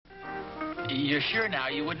You're sure now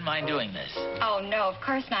you wouldn't mind doing this? Oh, no, of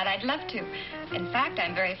course not. I'd love to. In fact,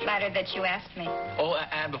 I'm very flattered that you asked me. Oh,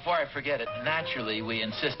 and before I forget it, naturally, we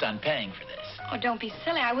insist on paying for this. Oh, don't be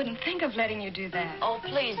silly. I wouldn't think of letting you do that. Oh,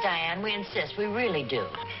 please, Diane, we insist. We really do.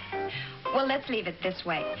 Well, let's leave it this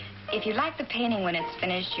way. If you like the painting when it's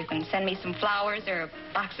finished, you can send me some flowers or a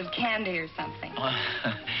box of candy or something.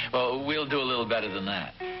 Well, we'll do a little better than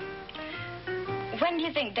that. When do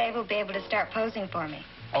you think Dave will be able to start posing for me?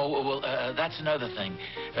 Oh, well, that's another thing.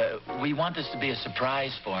 We want this to be a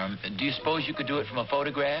surprise for him. Do you suppose you could do it from a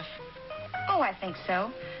photograph? Oh, I think so.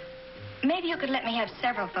 Maybe you could let me have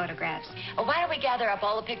several photographs. Well, why don't we gather up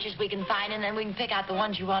all the pictures we can find, and then we can pick out the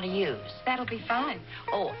ones you want to use. That'll be fine.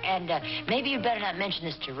 Oh, and maybe you'd better not mention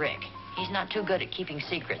this to Rick. He's not too good at keeping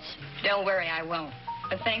secrets. Don't worry, I won't.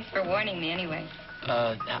 But thanks for warning me anyway.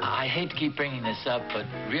 I hate to keep bringing this up, but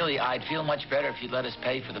really, I'd feel much better if you'd let us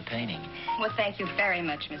pay for the painting. Well, thank you very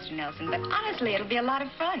much, Mr. Nelson. But honestly, it'll be a lot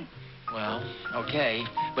of fun. Well, okay.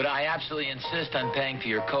 But I absolutely insist on paying for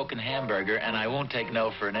your Coke and hamburger, and I won't take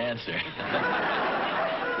no for an answer.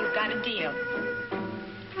 You've got a deal.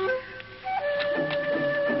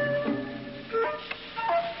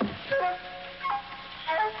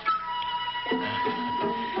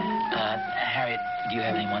 Harriet, do you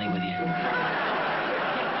have any money with you?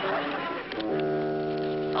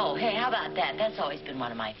 Oh, hey, how about that? That's always been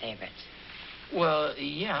one of my favorites. Well,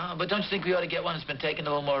 yeah, but don't you think we ought to get one that's been taken a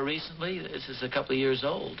little more recently? This is a couple of years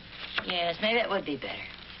old. Yes, maybe that would be better.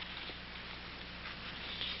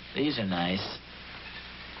 These are nice.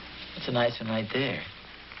 That's a nice one right there.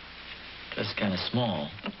 Just kind of small.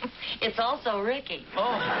 It's also Ricky.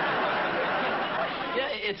 Oh. Yeah,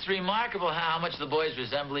 it's remarkable how much the boys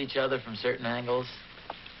resemble each other from certain angles.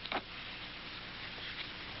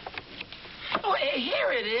 Oh,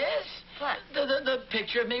 here it is. What? The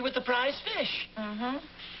picture of me with the prize fish. Mm-hmm.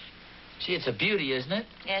 Gee, it's a beauty, isn't it?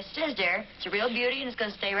 Yes, it is, dear. It's a real beauty, and it's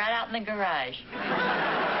going to stay right out in the garage.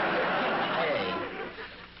 Hey.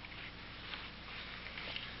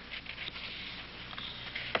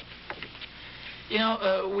 You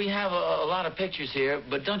know, we have a lot of pictures here,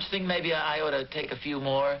 but don't you think maybe I ought to take a few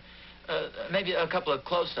more? Maybe a couple of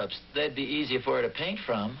close-ups. They'd be easier for her to paint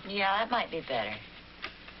from. Yeah, that might be better.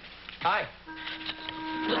 Hi.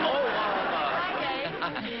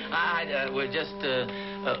 Hi, Dave. We're just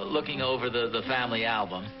looking over the family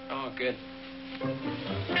album. Oh, good.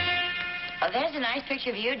 Oh, there's a nice picture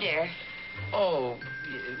of you, dear. Oh,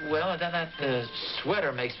 well, that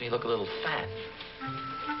sweater makes me look a little fat.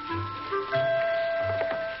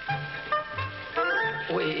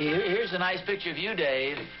 Oh, here's a nice picture of you,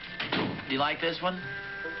 Dave. Do you like this one?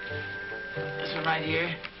 This one right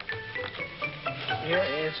here? Yeah,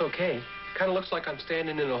 it's okay. Kind of looks like I'm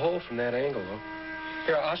standing in a hole from that angle, though.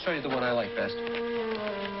 Here, I'll show you the one I like best.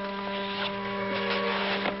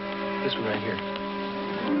 This one right here.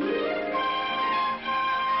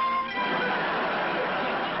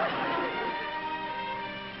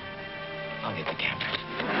 I'll get the camera.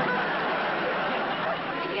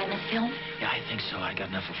 You got enough film? Yeah, I think so. I got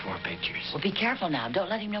enough for 4 pictures. Well, be careful now. Don't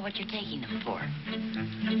let him know what you're taking them for.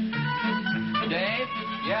 Dave?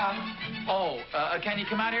 Yeah? Oh, can you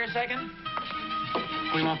come out here a second?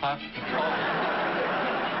 What do you want, Pop? Oh,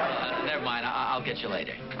 never mind. I'll get you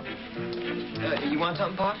later. You want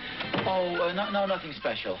something, Pop? Oh, no, nothing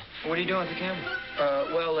special. What are you doing with the camera?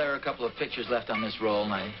 Well, there are a couple of pictures left on this roll,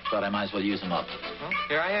 and I thought I might as well use them up. Well,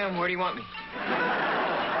 here I am. Where do you want me?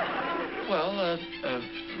 Well,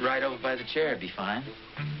 right over by the chair would be fine.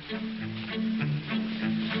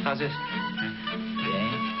 How's this? Okay.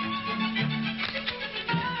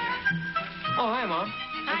 Oh, hi, Mom.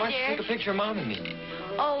 Hi, Why don't you dear. take a picture of Mom and me?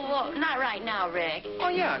 Oh, well, not right now, Rick. Oh,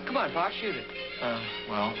 yeah. Come on, Pop. Shoot it.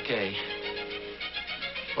 Well, okay.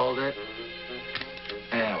 Hold it.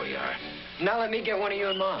 There we are. Now let me get one of you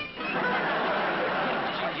and Mom.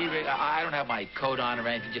 Gee, Rick, I don't have my coat on or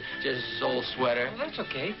anything. Just this old sweater. Well, that's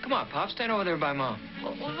okay. Come on, Pop. Stand over there by Mom.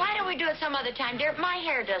 Well, why don't we do it some other time, dear? My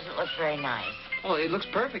hair doesn't look very nice. Oh, it looks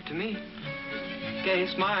perfect to me. Okay,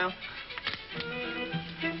 smile.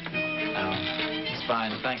 It's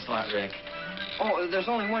fine. Thanks a lot, Rick. Oh, there's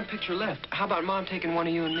only one picture left. How about Mom taking one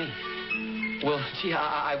of you and me? Well, gee,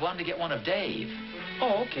 I wanted to get one of Dave.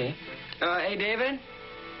 Oh, okay. Hey, David?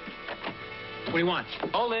 What do you want?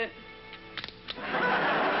 Hold it.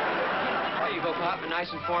 There you go, Pop. A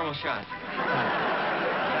nice and formal shot.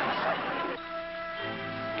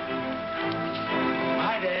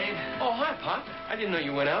 Hi, Dave. Oh, hi, Pop. I didn't know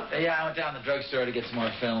you went out. Yeah, I went down to the drugstore to get some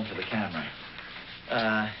more film for the camera.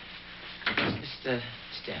 Just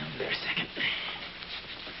stand over there a second.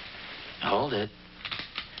 Hold it.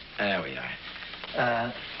 There we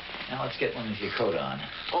are. Now let's get one with your coat on.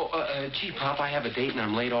 Oh, gee, Pop, I have a date and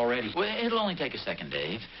I'm late already. Well, it'll only take a second,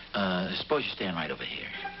 Dave. Suppose you stand right over here.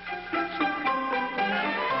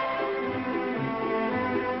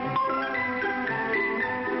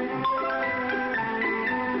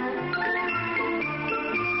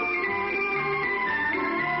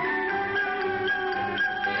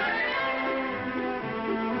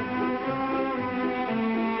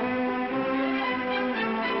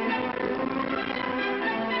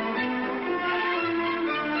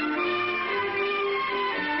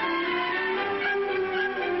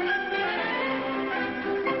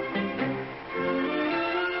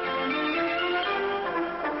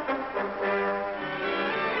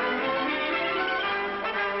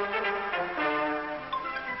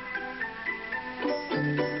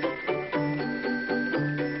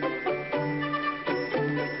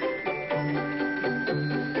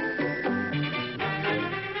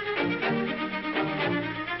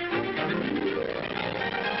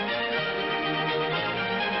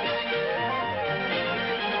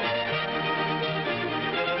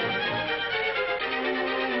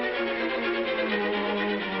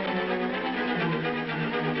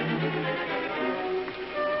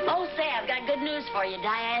 For you.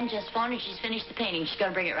 Diane just phoned and she's finished the painting. She's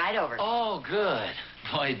going to bring it right over. Oh, good.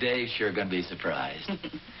 Boy, Dave's sure going to be surprised.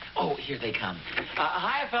 Oh, here they come.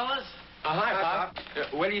 Hi, fellas. Hi, Pop.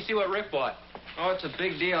 Wait till you see what Rick bought. Oh, it's a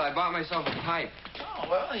big deal. I bought myself a pipe. Oh,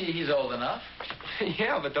 well, he's old enough.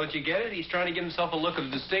 Yeah, but don't you get it? He's trying to give himself a look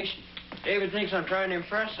of distinction. David thinks I'm trying to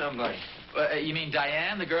impress somebody. You mean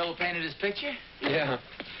Diane, the girl who painted his picture? Yeah.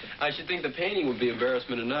 I should think the painting would be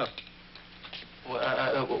embarrassment enough.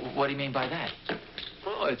 What do you mean by that?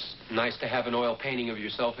 Well, it's nice to have an oil painting of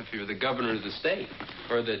yourself if you're the governor of the state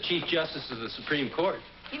or the chief justice of the Supreme Court.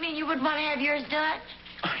 You mean you wouldn't want to have yours done?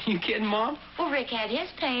 Are you kidding, Mom? Well, Rick had his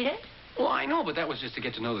painted. Well, I know, but that was just to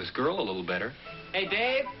get to know this girl a little better. Hey,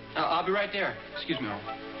 Dave. I'll be right there. Excuse me, Mom.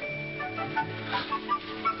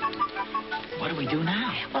 What do we do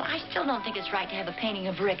now? Well, I still don't think it's right to have a painting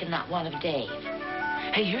of Rick and not one of Dave.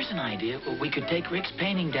 Hey, here's an idea. We could take Rick's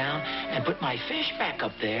painting down and put my fish back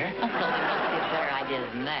up there. Well, there must be a better idea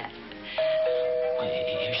than that. Well,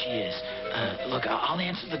 here she is. Look, I'll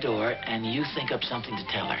answer the door, and you think up something to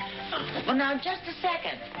tell her. Well, now, just a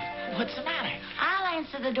second. What's the matter? I'll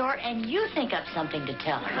answer the door, and you think up something to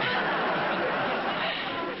tell her.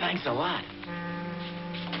 Thanks a lot.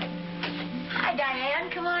 Hi,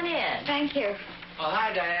 Diane. Come on in. Thank you. Oh,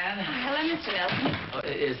 hi, Diane. Hello, Mr. Nelson.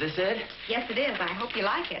 Is this it? Yes, it is. I hope you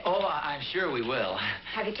like it. Oh, I'm sure we will.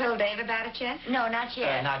 Have you told Dave about it yet? No, not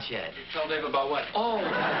yet. Not yet. Tell Dave about what? Oh,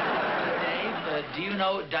 Dave, do you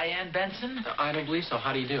know Diane Benson? I don't believe so.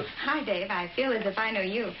 How do you do? Hi, Dave. I feel as if I know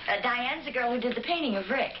you. Diane's the girl who did the painting of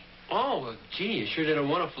Rick. Oh, well, gee, you sure did a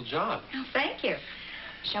wonderful job. Oh, thank you.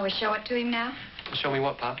 Shall we show it to him now? Show me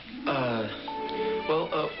what, Pop?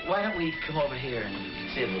 Well, why don't we come over here and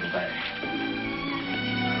see it a little better?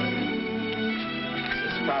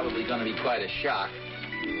 This is probably going to be quite a shock.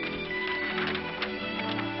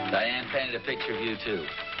 Diane painted a picture of you, too.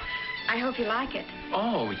 I hope you like it.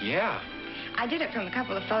 Oh, yeah. I did it from a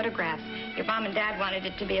couple of photographs. Your mom and dad wanted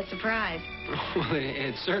it to be a surprise. Well,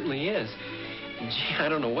 it certainly is. Gee, I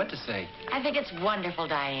don't know what to say. I think it's wonderful,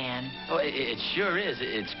 Diane. Oh, it sure is.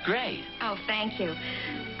 It's great. Oh, thank you.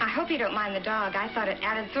 I hope you don't mind the dog. I thought it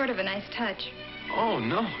added sort of a nice touch. Oh,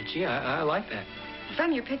 no. Gee, I like that.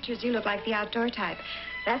 From your pictures, you look like the outdoor type.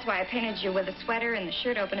 That's why I painted you with a sweater and the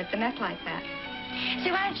shirt open at the neck like that. See,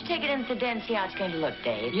 why don't you take it into the den and see how it's going to look,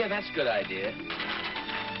 Dave? Yeah, that's a good idea.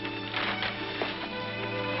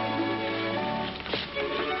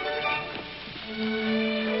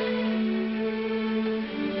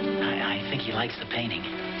 I think he likes the painting.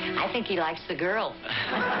 I think he likes the girl. There's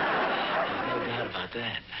no doubt about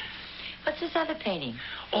that. What's this other painting?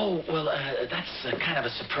 Oh, well, that's kind of a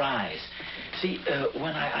surprise. See,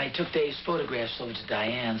 when I took Dave's photographs over to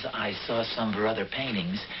Diane's, I saw some of her other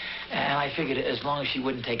paintings, and I figured as long as she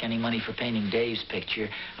wouldn't take any money for painting Dave's picture,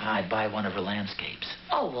 I'd buy one of her landscapes.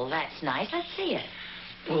 Oh, well, that's nice. Let's see it.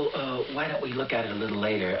 Well, why don't we look at it a little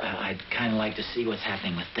later? I'd kind of like to see what's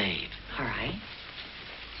happening with Dave. All right.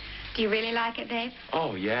 Do you really like it, Dave?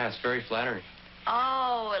 Oh, yeah, it's very flattering.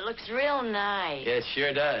 Oh, it looks real nice. It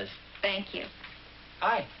sure does. Thank you.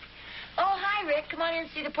 Hi. Oh, hi, Rick. Come on in and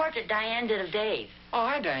see the portrait Diane did of Dave. Oh,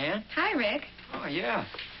 hi, Diane. Hi, Rick. Oh, yeah.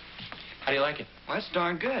 How do you like it? Well, that's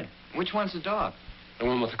darn good. Which one's the dog? The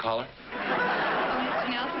one with the collar? Oh, Mr.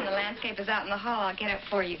 Nelson, the landscape is out in the hall. I'll get it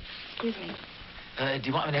for you. Excuse me. Do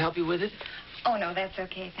you want me to help you with it? Oh, no, that's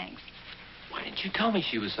okay, thanks. Why didn't you tell me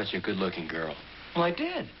she was such a good-looking girl? Well, I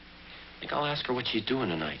did. I think I'll ask her what she's doing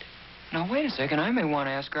tonight. Now, wait a second. I may want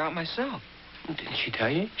to ask her out myself. Didn't she tell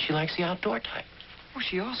you? She likes the outdoor type. Well,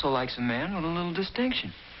 she also likes a man with a little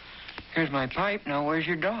distinction. Here's my pipe. Now, where's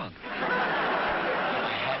your dog? If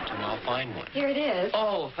I have to, I'll find one. Here it is.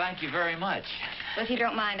 Oh, thank you very much. Well, if you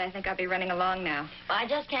don't mind, I think I'll be running along now. Well, I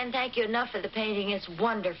just can't thank you enough for the painting. It's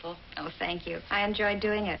wonderful. Oh, thank you. I enjoyed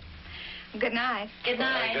doing it. Good night. Good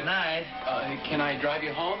night. Good night. Can I drive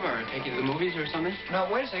you home or take you to the movies or something? Now,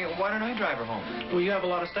 wait a second. Why don't I drive her home? Well, you have a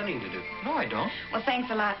lot of studying to do. No, I don't. Well, thanks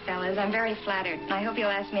a lot, fellas. I'm very flattered. I hope you'll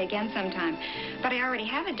ask me again sometime. But I already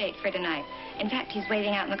have a date for tonight. In fact, he's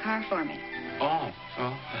waiting out in the car for me. Oh,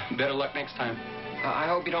 well, better luck next time. I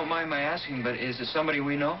hope you don't mind my asking, but is it somebody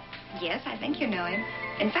we know? Yes, I think you know him.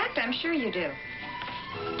 In fact, I'm sure you do.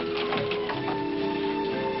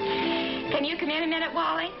 Can you come in a minute,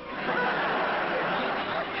 Wally?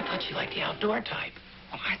 I thought she liked the outdoor type.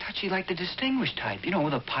 Oh, I thought she liked the distinguished type, you know,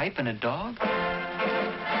 with a pipe and a dog.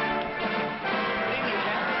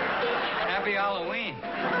 Happy Halloween.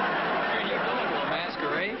 Where are you going, to a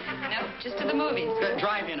masquerade? No, just to the movies.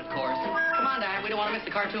 Drive-in, of course. Come on, Diane. We don't want to miss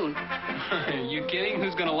the cartoon. You kidding?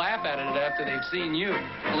 Who's going to laugh at it after they've seen you?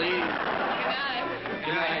 Please. Good night.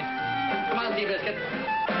 Good night. Come on, Seabiscuit.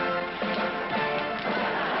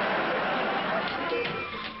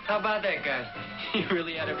 How about that, guy? He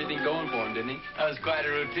really had everything going for him, didn't he? That was quite a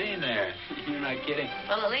routine there. You're not kidding.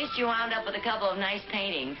 Well, at least you wound up with a couple of nice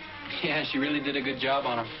paintings. Yeah, she really did a good job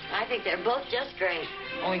on him. I think they're both just great.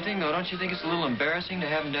 Only thing, though, don't you think it's a little embarrassing to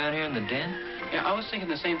have him down here in the den? Yeah, I was thinking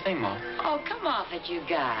the same thing, Mom. Oh, come off it, you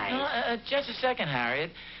guys. No, just a second,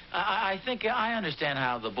 Harriet. I think I understand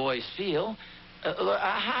how the boys feel.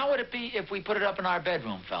 How would it be if we put it up in our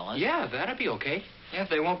bedroom, fellas? Yeah, that'd be okay. Yeah, if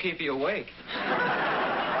they won't keep you awake.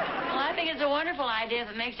 Well, I think it's a wonderful idea if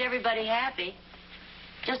it makes everybody happy.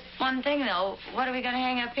 Just one thing, though. What are we going to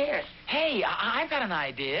hang up here? Hey, I've got an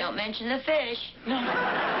idea. Don't mention the fish. No,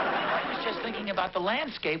 I was just thinking about the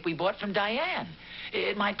landscape we bought from Diane.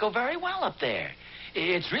 It might go very well up there.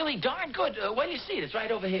 It's really darn good. Where do you see it? It's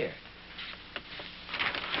right over here.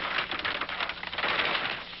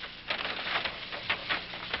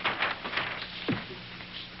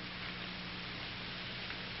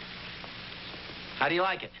 How do you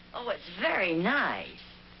like it? Oh, it's very nice.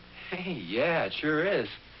 Hey, yeah, it sure is.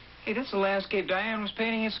 Hey, that's the landscape Diane was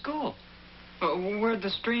painting at school. Where'd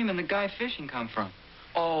the stream and the guy fishing come from?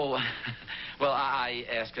 Oh, well, I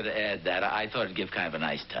asked her to add that. I thought it'd give kind of a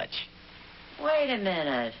nice touch. Wait a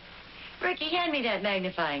minute. Ricky, hand me that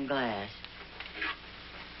magnifying glass.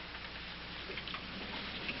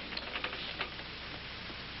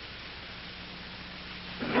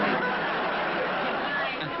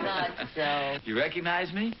 I thought so. You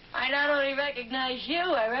recognize me? I not only recognize you,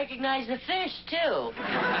 I recognize the fish, too.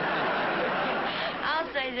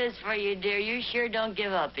 I'll say this for you, dear. You sure don't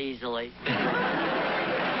give up easily.